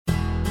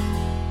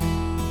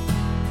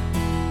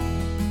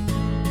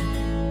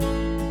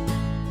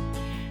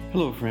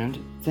Hello, friend.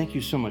 Thank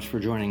you so much for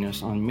joining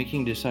us on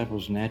Making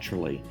Disciples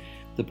Naturally,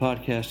 the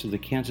podcast of the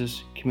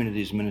Kansas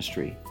Communities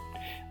Ministry.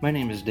 My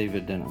name is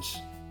David Dennis.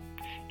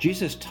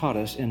 Jesus taught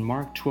us in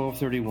Mark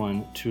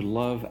 12:31 to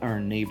love our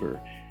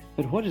neighbor,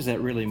 but what does that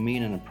really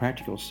mean in a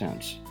practical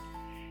sense?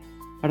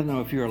 I don't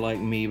know if you are like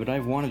me, but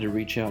I've wanted to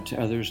reach out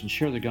to others and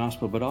share the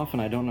gospel, but often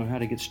I don't know how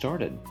to get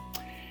started.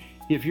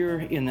 If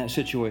you're in that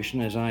situation,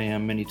 as I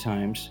am many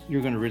times,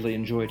 you're going to really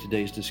enjoy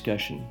today's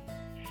discussion.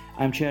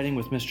 I'm chatting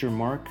with Mr.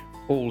 Mark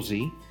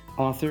Olsey,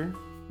 author,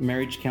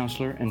 marriage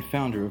counselor, and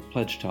founder of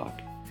Pledge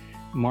Talk.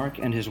 Mark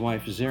and his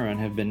wife Zarin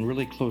have been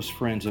really close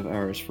friends of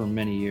ours for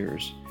many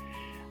years.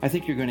 I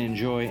think you're going to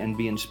enjoy and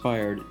be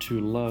inspired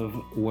to love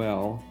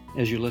well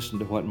as you listen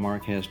to what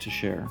Mark has to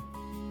share.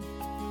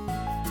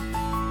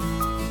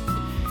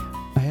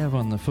 I have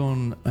on the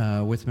phone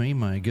with me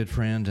my good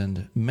friend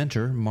and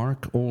mentor,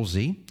 Mark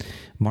Olsey.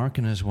 Mark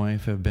and his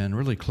wife have been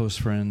really close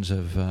friends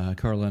of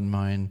Carla and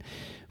mine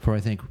for, I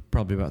think,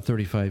 probably about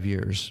 35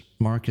 years.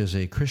 Mark is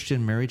a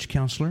Christian marriage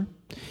counselor.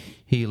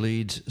 He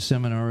leads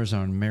seminars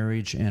on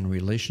marriage and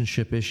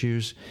relationship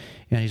issues,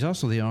 and he's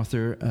also the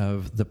author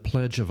of The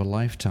Pledge of a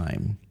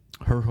Lifetime,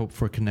 Her Hope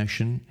for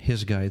Connection,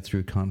 His Guide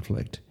Through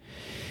Conflict.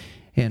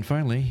 And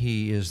finally,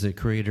 he is the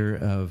creator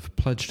of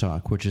Pledge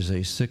Talk, which is a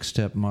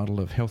 6-step model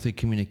of healthy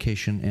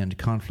communication and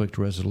conflict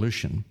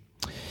resolution.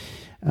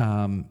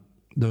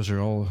 Those are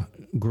all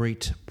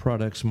great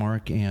products,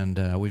 Mark, and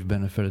we've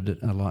benefited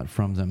a lot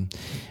from them.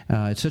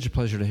 It's such a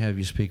pleasure to have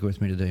you speak with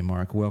me today,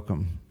 Mark.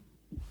 Welcome.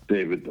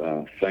 David,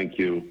 thank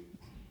you.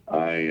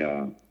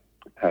 I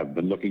have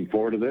been looking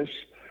forward to this,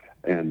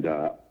 and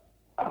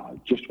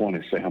just want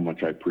to say how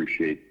much I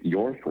appreciate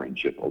your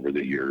friendship over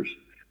the years.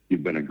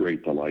 You've been a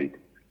great delight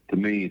to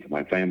me, to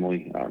my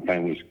family. Our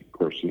families, of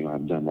course,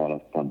 I've done a lot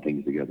of fun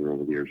things together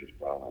over the years as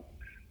well.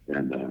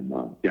 And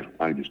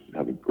I just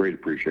have a great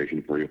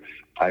appreciation for you.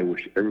 I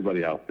wish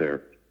everybody out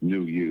there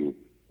knew you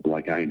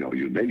like I know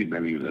you. Maybe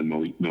many of them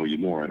know you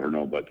more, I don't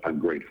know, but I'm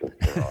grateful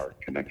for our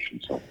connection.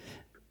 So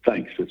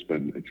thanks. It's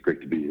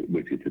great to be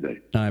with you today.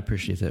 I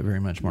appreciate that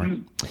very much, Mark.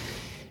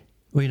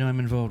 Well, I'm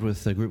involved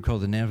with a group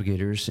called the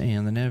Navigators,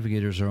 and the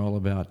Navigators are all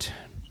about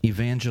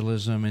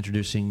evangelism,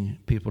 introducing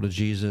people to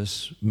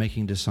Jesus,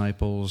 making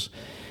disciples,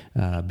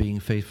 being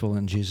faithful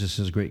in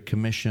Jesus' Great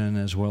Commission,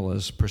 as well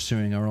as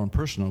pursuing our own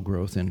personal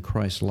growth in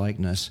Christ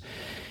likeness.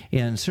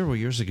 And several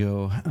years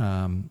ago,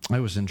 I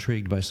was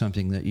intrigued by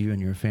something that you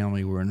and your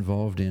family were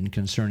involved in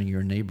concerning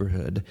your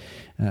neighborhood.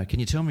 Can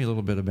you tell me a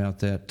little bit about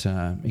that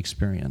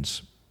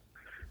experience?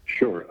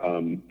 Sure.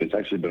 It's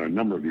actually been a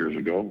number of years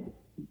ago,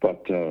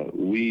 but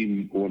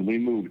when we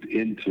moved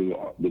into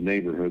the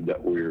neighborhood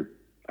that we're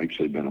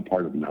actually been a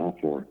part of now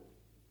for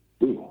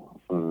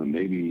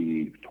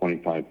maybe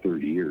 25,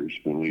 30 years.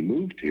 When we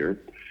moved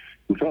here,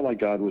 we felt like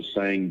God was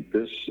saying,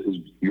 this is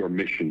your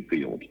mission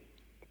field.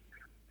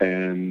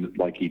 And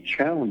like he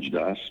challenged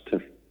us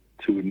to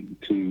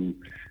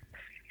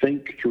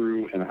think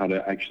through and how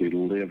to actually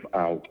live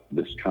out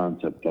this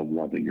concept of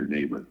loving your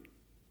neighbor.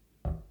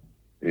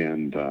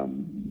 And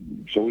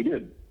so we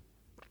did.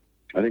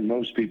 I think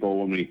most people,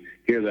 when we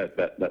hear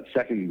that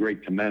second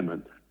great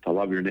commandment, to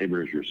love your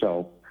neighbor as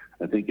yourself,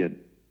 I think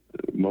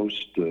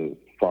most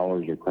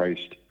followers of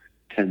Christ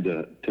tend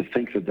to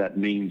think that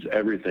means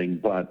everything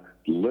but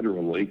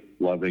literally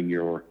loving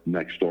your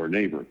next door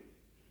neighbor.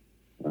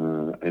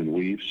 And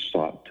we've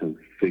sought to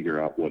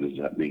figure out, what does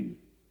that mean?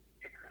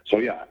 So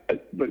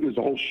but there's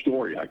a whole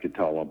story I could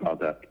tell about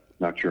that.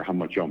 Not sure how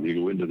much you want me to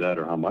go into that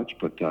or how much,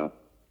 but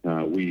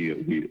when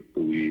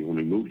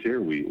we moved here,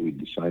 we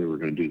decided we were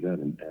going to do that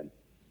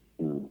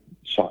and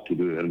sought to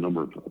do it in a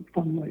number of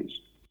fun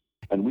ways.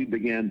 And we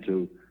began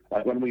to,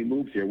 when we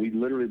moved here, we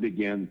literally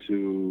began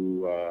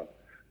to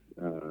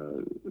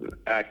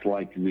act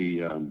like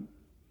the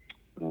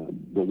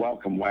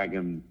welcome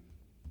wagon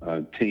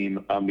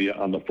team on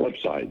the flip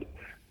side,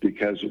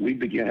 because we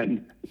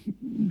began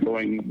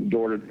going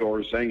door to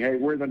door saying, hey,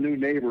 we're the new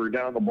neighbor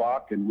down the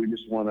block, and we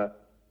just want to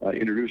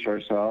introduce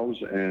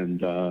ourselves and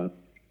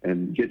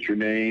get your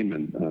name,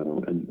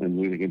 and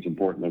we think it's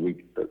important that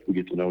we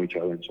get to know each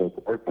other and so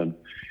forth. And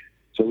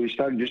so we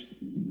started just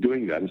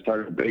doing that and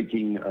started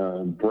baking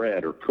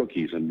bread or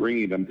cookies and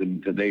bringing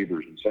them to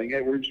neighbors and saying,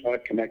 hey, we just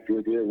want to connect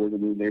with you. We're the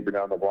new neighbor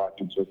down the block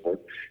and so forth.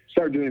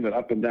 Started doing that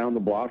up and down the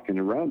block and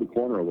around the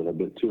corner a little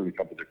bit, too, in a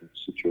couple different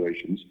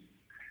situations.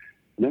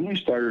 And then we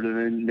started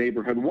a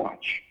neighborhood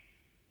watch.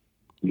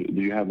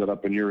 Do you have that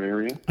up in your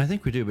area? I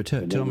think we do, but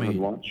tell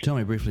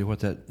me briefly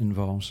what that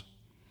involves.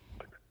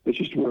 It's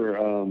just where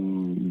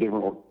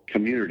different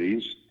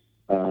communities,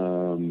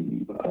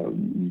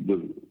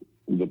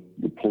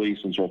 the police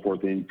and so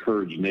forth, they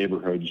encourage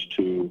neighborhoods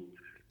to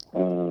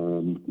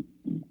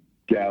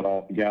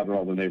gather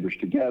all the neighbors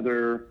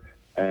together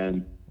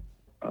and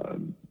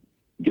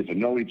get to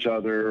know each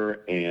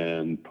other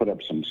and put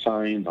up some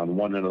signs on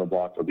one end of the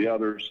block or the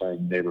other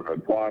saying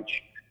neighborhood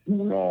watch.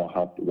 We all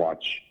help to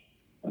watch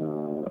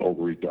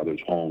over each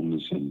other's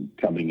homes and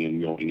coming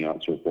in, going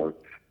out, so forth.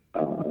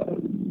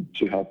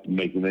 to help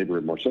make the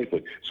neighborhood more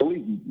safely. So we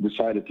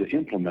decided to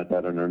implement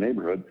that in our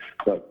neighborhood,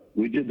 but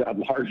we did that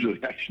largely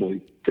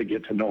actually to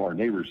get to know our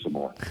neighbors some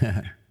more.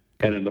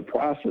 And in the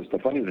process, the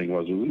funny thing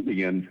was we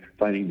began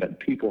finding that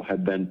people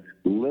had been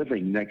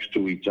living next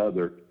to each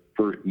other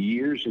for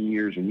years and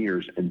years and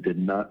years and did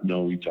not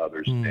know each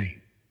other's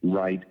name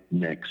right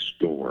next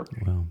door.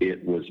 Wow.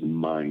 It was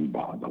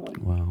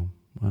mind-boggling.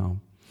 Wow.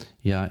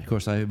 Yeah, of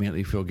course, I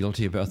immediately feel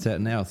guilty about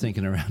that now,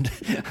 thinking around.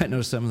 I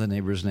know some of the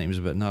neighbors' names,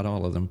 but not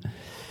all of them.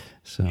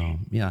 So,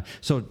 yeah.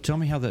 So tell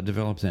me how that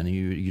developed then.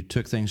 You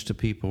took things to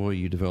people,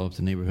 you developed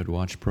the Neighborhood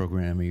Watch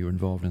program, you were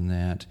involved in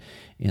that,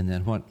 and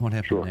then what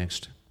happened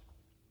next?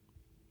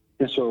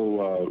 Yeah,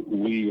 so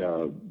we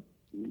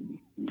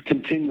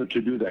continued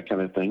to do that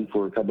kind of thing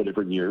for a couple of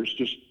different years,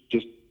 just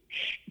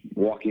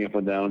walking up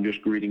and down,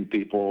 just greeting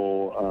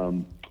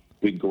people.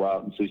 We'd go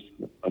out and see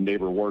a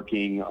neighbor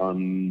working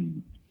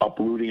on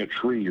uprooting a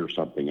tree or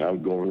something. I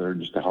would go over there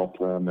just to help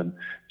them and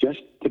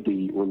just to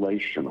be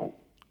relational,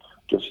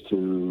 just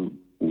to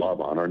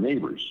love on our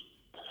neighbors.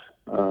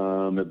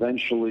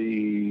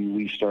 Eventually,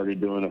 we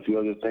started doing a few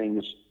other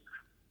things.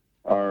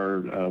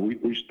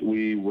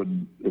 We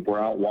would, if we're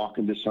out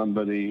walking with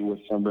somebody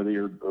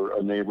or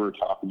a neighbor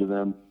talking to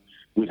them,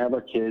 we'd have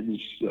our kids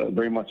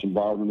very much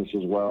involved in this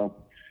as well.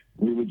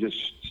 We would just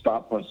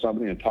stop with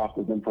somebody and talk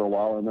with them for a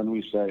while, and then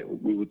we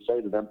would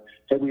say to them,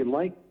 "Hey, we'd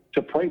like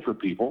to pray for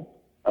people.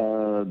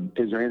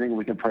 Is there anything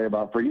we can pray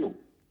about for you?"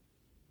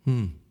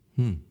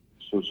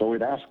 So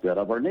we'd ask that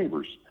of our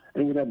neighbors,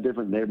 and we'd have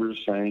different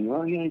neighbors saying,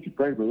 "Well, yeah, you could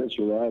pray for this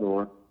or that,"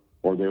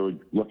 or they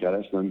would look at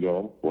us and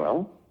go,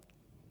 "Well,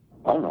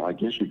 I don't know, I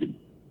guess you could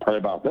pray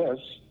about this."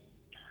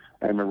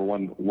 I remember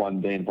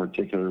one day in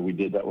particular, we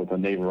did that with a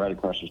neighbor right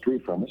across the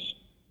street from us,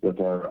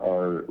 with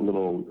our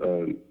little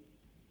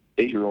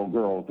 8-year-old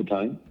girl at the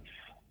time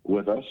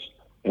with us,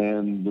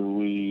 and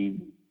we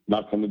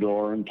knocked on the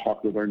door and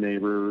talked with our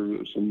neighbor,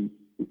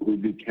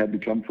 who had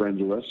become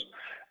friends with us.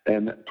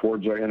 And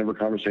towards the end of our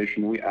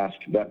conversation, we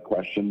asked that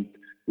question: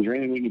 "Is there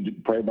anything we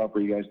can pray about for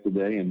you guys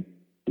today?" And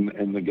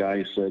the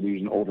guy said, he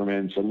was an older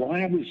man, said, "Well, I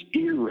have this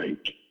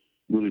earache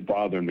really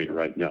bothering me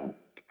right now."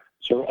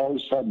 So all of a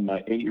sudden,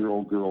 my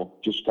 8-year-old girl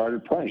just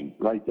started praying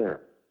right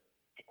there.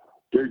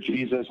 "Dear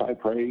Jesus, I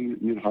pray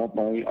you'd help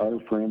our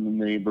friend and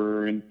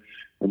neighbor, and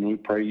we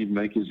pray you'd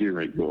make his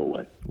earache go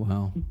away."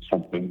 Wow.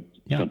 Something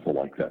simple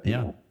like that.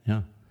 Yeah.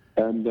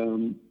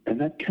 And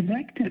that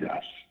connected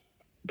us,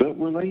 built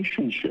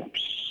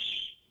relationships.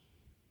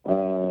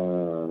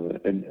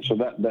 And so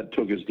that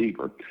took us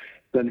deeper.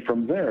 Then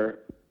from there,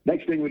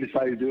 next thing we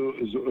decided to do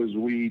is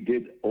we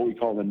did what we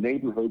call the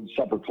Neighborhood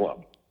Supper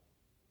Club.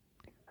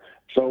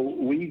 So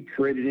we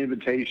created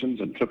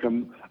invitations and took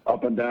them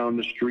up and down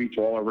the street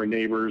to all of our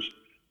neighbors,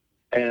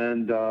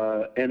 and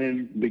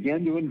then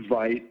began to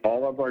invite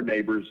all of our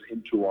neighbors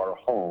into our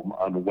home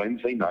on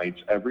Wednesday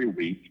nights every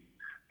week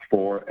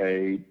for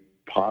a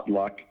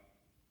potluck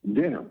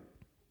dinner.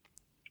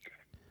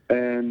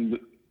 And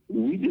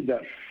we did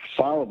that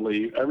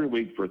solidly every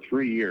week for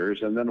 3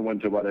 years, and then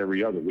went to about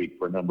every other week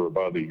for a number of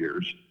other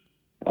years.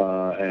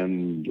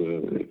 And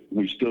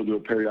we still do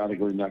it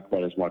periodically, not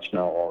quite as much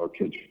now. All our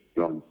kids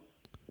are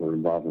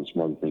involved in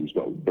some other things,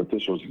 but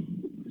this was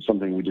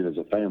something we did as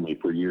a family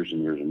for years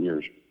and years and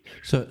years.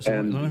 So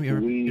let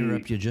me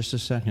interrupt you just a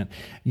second.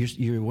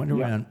 You went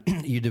around,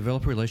 you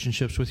developed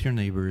relationships with your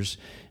neighbors,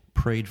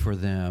 prayed for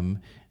them,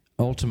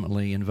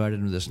 ultimately invited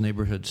them to this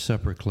Neighborhood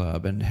Supper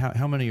Club. And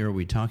how many are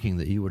we talking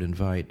that you would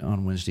invite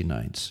on Wednesday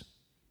nights,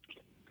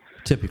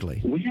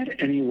 typically? We had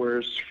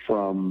anywhere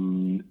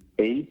from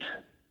 8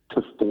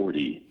 to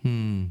 40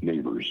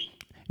 neighbors.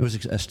 It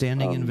was a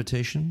standing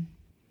invitation?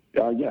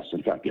 Yes,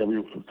 in fact,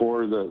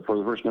 for the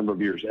first number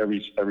of years,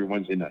 every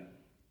Wednesday night.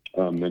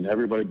 And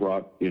everybody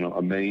brought,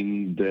 a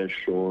main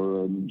dish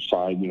or a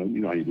side, you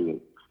know how you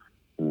do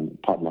the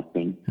potluck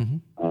thing.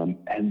 Mm-hmm.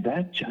 And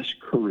that just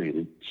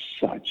created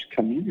such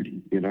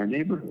community in our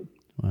neighborhood.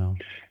 Wow.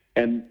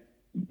 And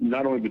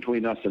not only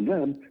between us and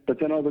them, but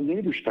then all the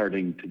neighbors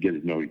starting to get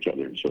to know each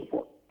other and so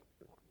forth.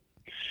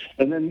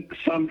 And then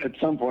at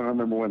some point, I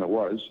remember when it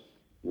was,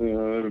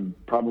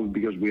 probably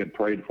because we had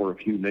prayed for a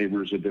few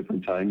neighbors at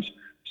different times,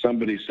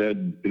 somebody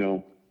said,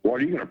 "Well, are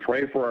you going to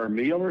pray for our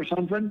meal or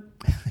something?"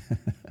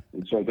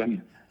 And so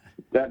then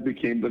that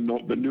became the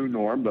new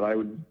norm, that I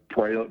would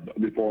pray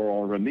before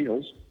all of our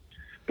meals.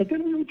 But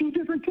then we would do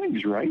different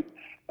things, right?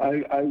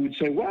 I would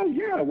say, "Well,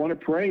 yeah, I want to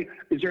pray.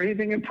 Is there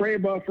anything to pray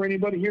about for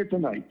anybody here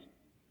tonight?"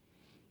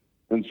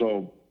 And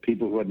so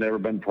people who had never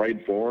been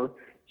prayed for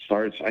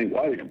started saying,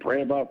 "Well, you can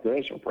pray about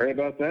this or pray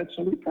about that."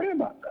 So we pray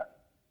about that.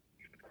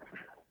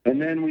 And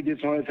then we did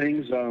some other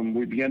things.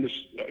 We began to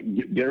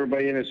get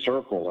everybody in a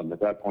circle, and at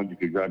that point you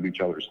could grab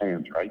each other's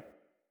hands, right?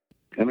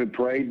 And we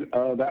prayed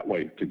that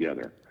way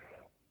together.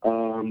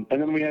 And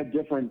then we had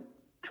different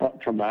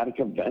traumatic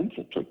events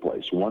that took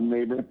place. One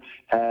neighbor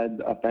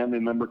had a family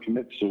member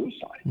commit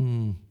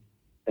suicide.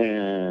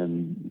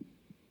 And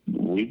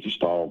we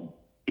just all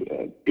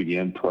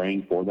began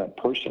praying for that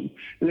person.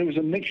 And there was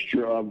a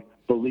mixture of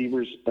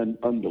believers and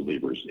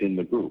unbelievers in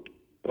the group.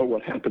 But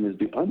what happened is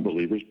the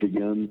unbelievers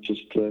began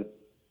just to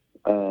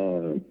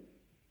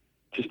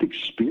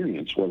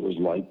experience what it was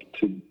like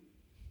to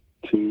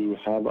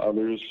have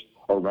others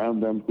around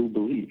them who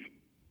believe.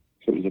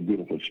 So it was a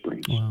beautiful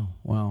experience.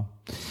 Wow.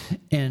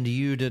 And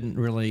you didn't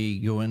really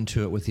go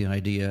into it with the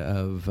idea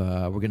of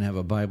we're going to have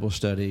a Bible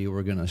study,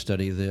 we're going to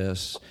study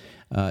this.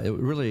 It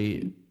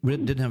really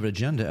didn't have an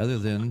agenda other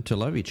than to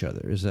love each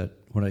other. Is that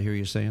what I hear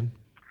you saying?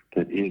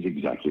 That is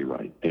exactly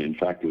right. And in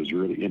fact, it was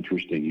really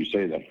interesting you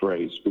say that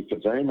phrase,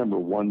 because I remember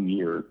one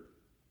year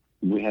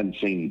we hadn't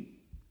seen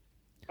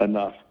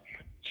enough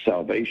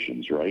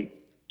salvations, right?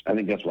 I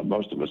think that's what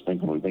most of us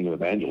think when we think of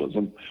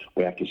evangelism.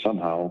 We have to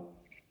somehow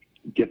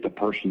get the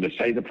person to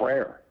say the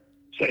prayer,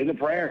 so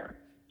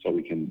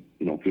we can,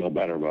 feel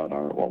better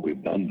about what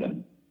we've done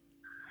then.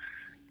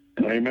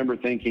 And I remember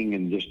thinking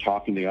and just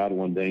talking to God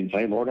one day and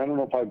saying, Lord, I don't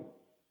know if I've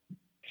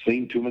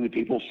seen too many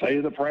people say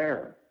the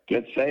prayer,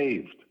 get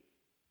saved.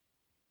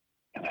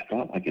 And I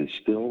felt like a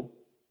still,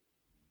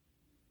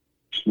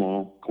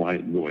 small,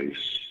 quiet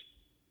voice,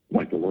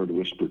 like the Lord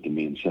whispered to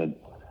me and said,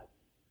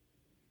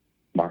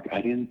 Mark,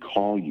 I didn't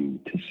call you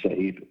to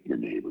save your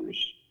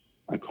neighbors.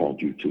 I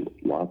called you to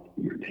love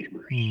your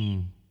neighbors.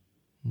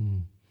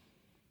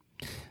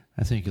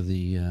 I think of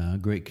the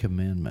great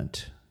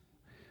commandment,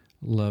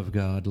 love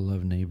God,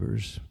 love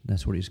neighbors.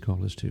 That's what he's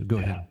called us to. Go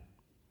ahead.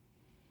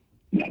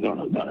 Yeah,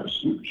 no, that was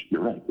huge.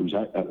 You're right.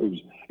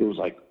 It was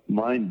like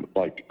mind,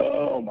 like,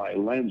 oh, my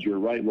lens. You're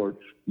right, Lord.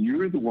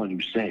 You're the one who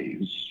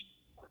saves.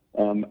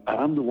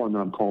 I'm the one that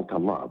I'm called to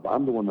love.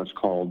 I'm the one that's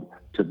called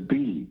to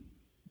be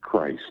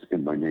Christ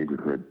in my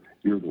neighborhood.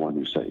 You're the one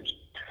who saves.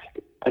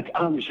 It's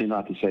obviously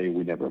not to say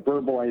we never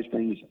verbalize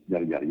things,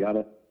 yada, yada,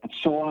 yada. But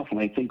so often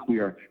I think we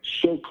are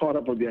so caught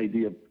up with the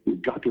idea of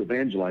we've got to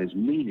evangelize,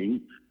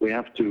 meaning we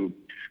have to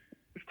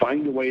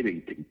find a way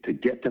to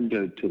get them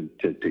to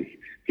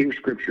hear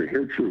Scripture,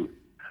 hear truth,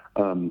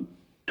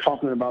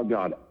 talking about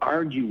God,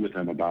 argue with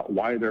them about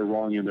why they're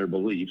wrong in their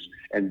beliefs,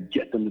 and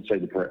get them to say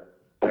the prayer.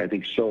 But I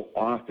think so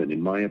often,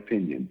 in my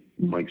opinion,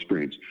 in my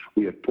experience,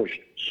 we have pushed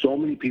so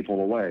many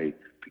people away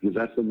because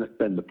that's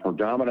been the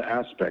predominant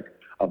aspect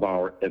of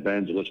our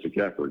evangelistic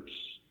efforts,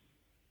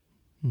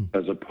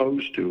 as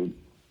opposed to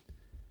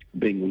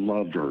being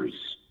lovers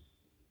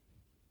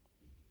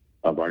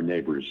of our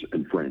neighbors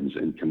and friends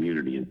and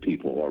community and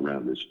people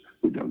around us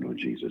who don't know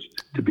Jesus,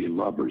 to be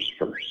lovers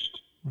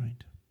first.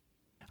 Right.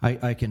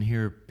 I can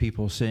hear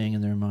people saying in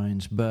their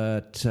minds,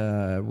 but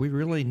we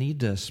really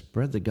need to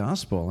spread the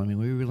gospel. I mean,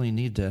 we really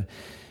need to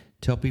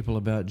tell people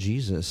about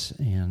Jesus.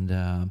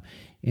 And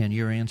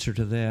your answer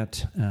to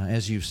that,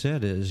 as you've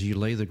said, is you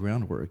lay the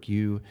groundwork.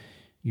 You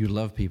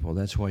love people.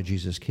 That's why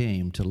Jesus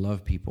came, to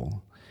love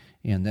people.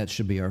 And that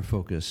should be our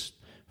focus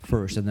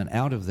first. And then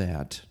out of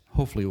that,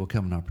 hopefully will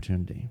come an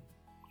opportunity.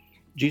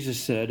 Jesus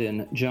said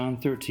in John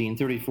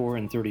 13:34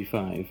 and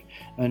 35,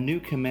 "A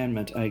new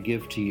commandment I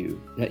give to you,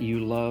 that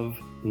you love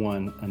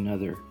one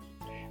another.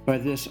 By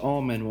this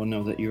all men will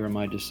know that you are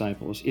my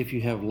disciples, if you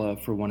have love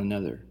for one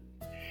another."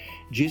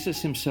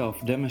 Jesus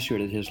himself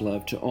demonstrated his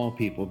love to all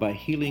people by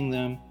healing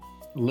them,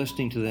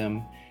 listening to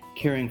them,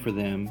 caring for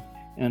them,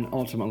 and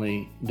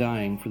ultimately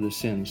dying for the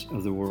sins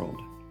of the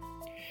world.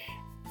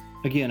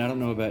 Again, I don't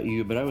know about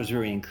you, but I was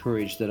very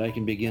encouraged that I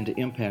can begin to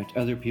impact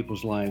other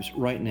people's lives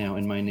right now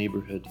in my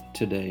neighborhood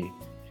today.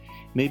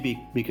 Maybe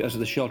because of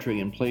the sheltering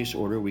in place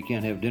order, we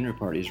can't have dinner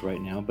parties right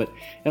now, but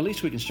at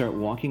least we can start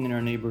walking in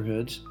our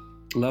neighborhoods,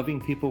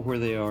 loving people where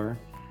they are,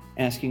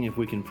 asking if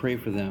we can pray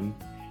for them,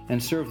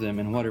 and serve them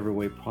in whatever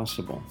way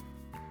possible.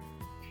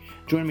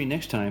 Join me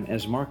next time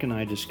as Mark and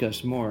I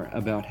discuss more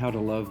about how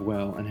to love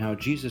well and how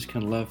Jesus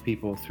can love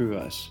people through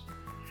us.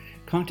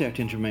 Contact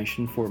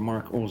information for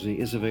Mark Olsey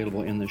is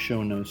available in the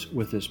show notes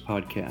with this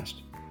podcast.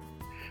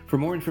 For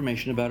more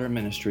information about our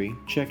ministry,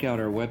 check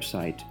out our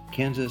website,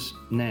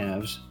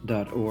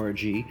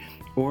 kansasnavs.org,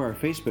 or our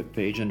Facebook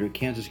page under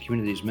Kansas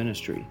Communities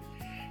Ministry.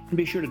 And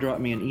be sure to drop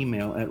me an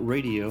email at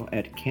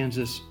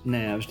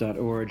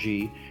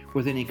radio@kansasnavs.org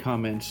with any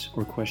comments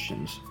or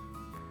questions.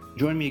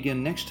 Join me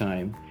again next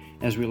time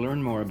as we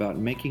learn more about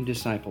making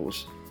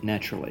disciples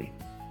naturally.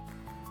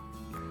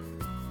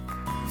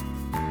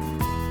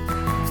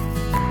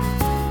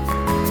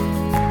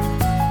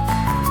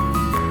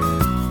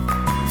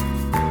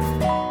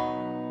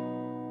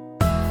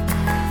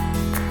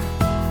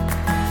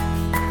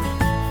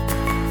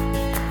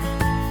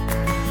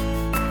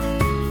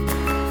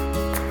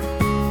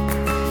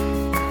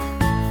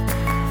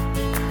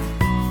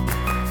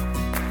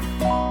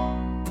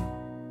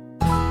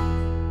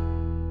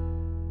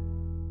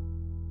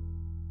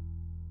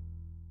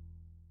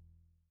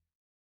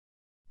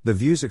 The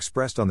views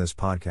expressed on this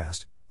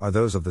podcast are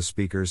those of the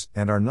speakers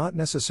and are not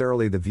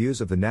necessarily the views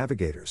of the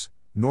navigators,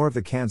 nor of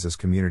the Kansas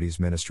Communities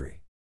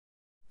Ministry.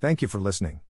 Thank you for listening.